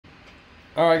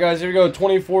All right, guys, here we go.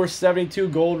 2472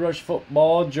 Gold Rush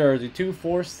football jersey.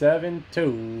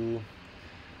 2472.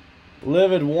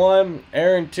 Livid 1,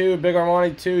 Aaron 2, Big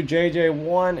Armani 2, JJ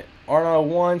 1, Arno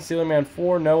 1, Steeler Man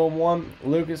 4, Noah 1,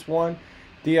 Lucas 1,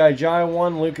 DIJ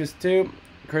 1, Lucas 2,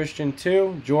 Christian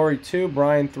 2, Jory 2,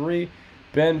 Brian 3,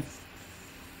 Ben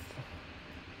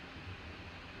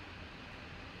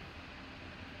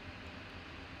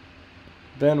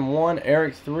 1,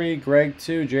 Eric 3, Greg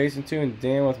 2, Jason 2, and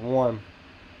Dan with 1.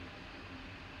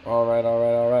 All right.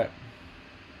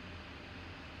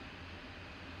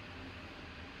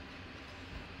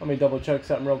 Let me double check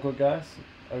something real quick, guys.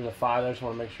 There's a 5. I just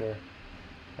want to make sure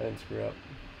I didn't screw up.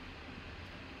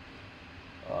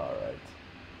 All right.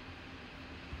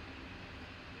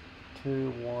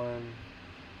 2, 1,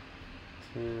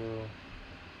 2.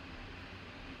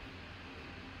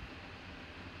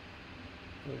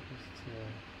 Lucas 2.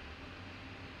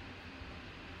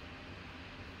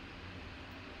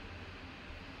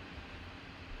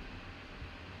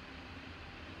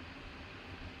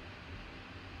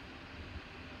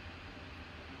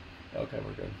 Okay,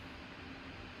 we're good.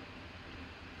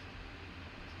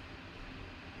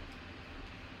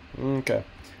 Okay.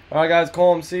 Alright, guys,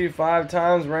 column C 5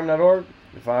 times, rem.org.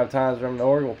 5 times,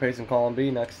 rem.org. We'll paste in column B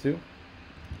next to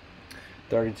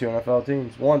 32 NFL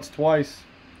teams. Once, twice,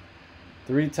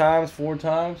 3 times, 4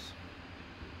 times,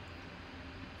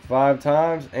 5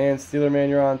 times, and Steeler Man,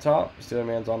 you're on top. Steeler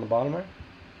Man's on the bottom there.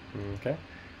 Okay.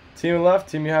 Team left,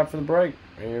 team you have for the break.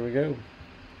 Here we go.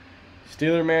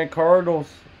 Steeler Man,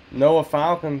 Cardinals. Noah,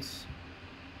 Falcons.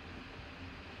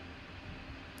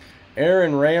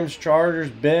 Aaron, Rams, Chargers.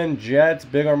 Ben, Jets.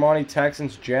 Big Armani,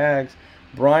 Texans, Jags.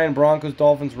 Brian, Broncos,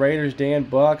 Dolphins, Raiders. Dan,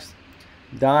 Bucks.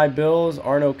 Die, Bills.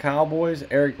 Arno, Cowboys.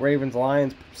 Eric, Ravens,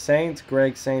 Lions, Saints.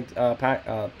 Greg,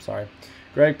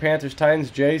 Greg, Panthers, Titans.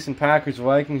 Jason, Packers,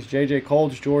 Vikings. JJ,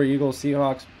 Colts, Jory, Eagles,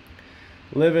 Seahawks.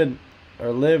 Lived,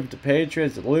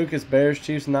 Patriots. Lucas, Bears,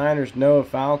 Chiefs, Niners. Noah,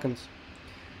 Falcons.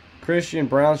 Christian,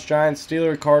 Browns, Giants,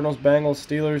 Steelers, Cardinals, Bengals,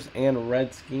 Steelers, and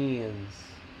Redskins.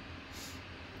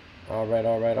 All right.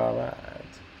 All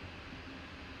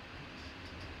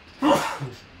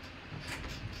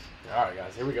right,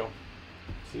 guys, here we go.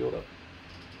 Sealed up.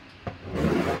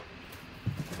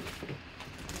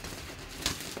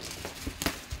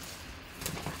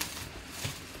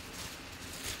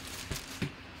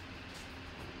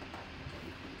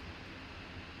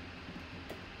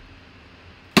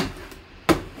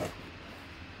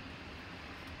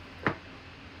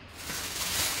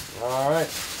 All right.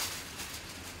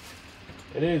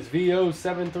 It is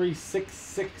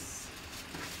VO7366.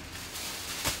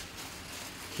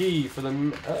 Key for the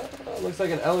looks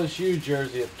like an LSU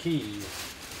jersey of Key.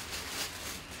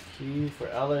 Key for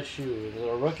LSU. Is it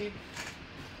a rookie?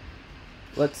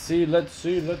 Let's see.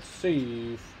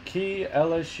 Key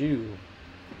LSU.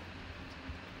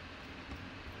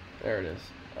 There it is.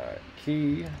 All right.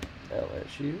 Key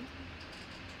LSU.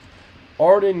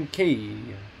 Arden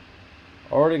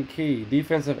Key,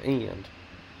 defensive end.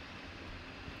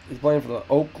 He's playing for the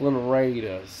Oakland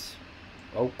Raiders.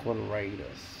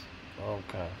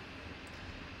 Okay.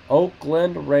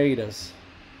 Oakland Raiders.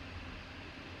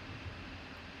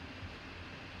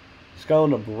 It's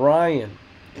going to Brian.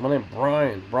 My name is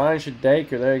Brian. Brian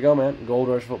Shadaker. There you go, man. Gold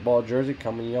Rush football jersey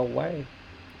coming your way.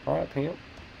 All right, pimp.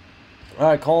 All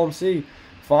right, column C.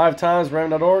 5 times,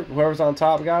 rem.org. Whoever's on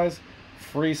top, guys.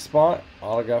 Free spot.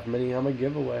 Autograph mini helmet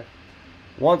giveaway.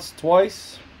 Once,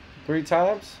 twice, 3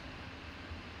 times,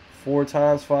 4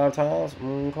 times, 5 times.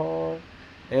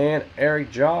 And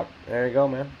Eric Jock. There you go,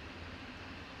 man.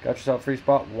 Got yourself a free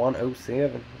spot.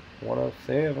 107.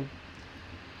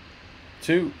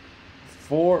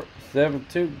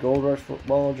 2472 Gold Rush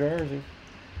football jersey.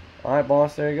 All right,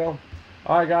 boss. There you go.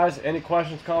 All right, guys. Any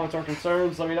questions, comments, or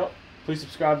concerns, let me know. Please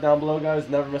subscribe down below, guys.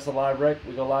 Never miss a live break.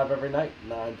 We go live every night,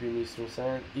 9 p.m.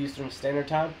 Eastern Standard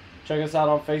Time. Check us out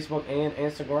on Facebook and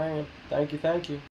Instagram. Thank you.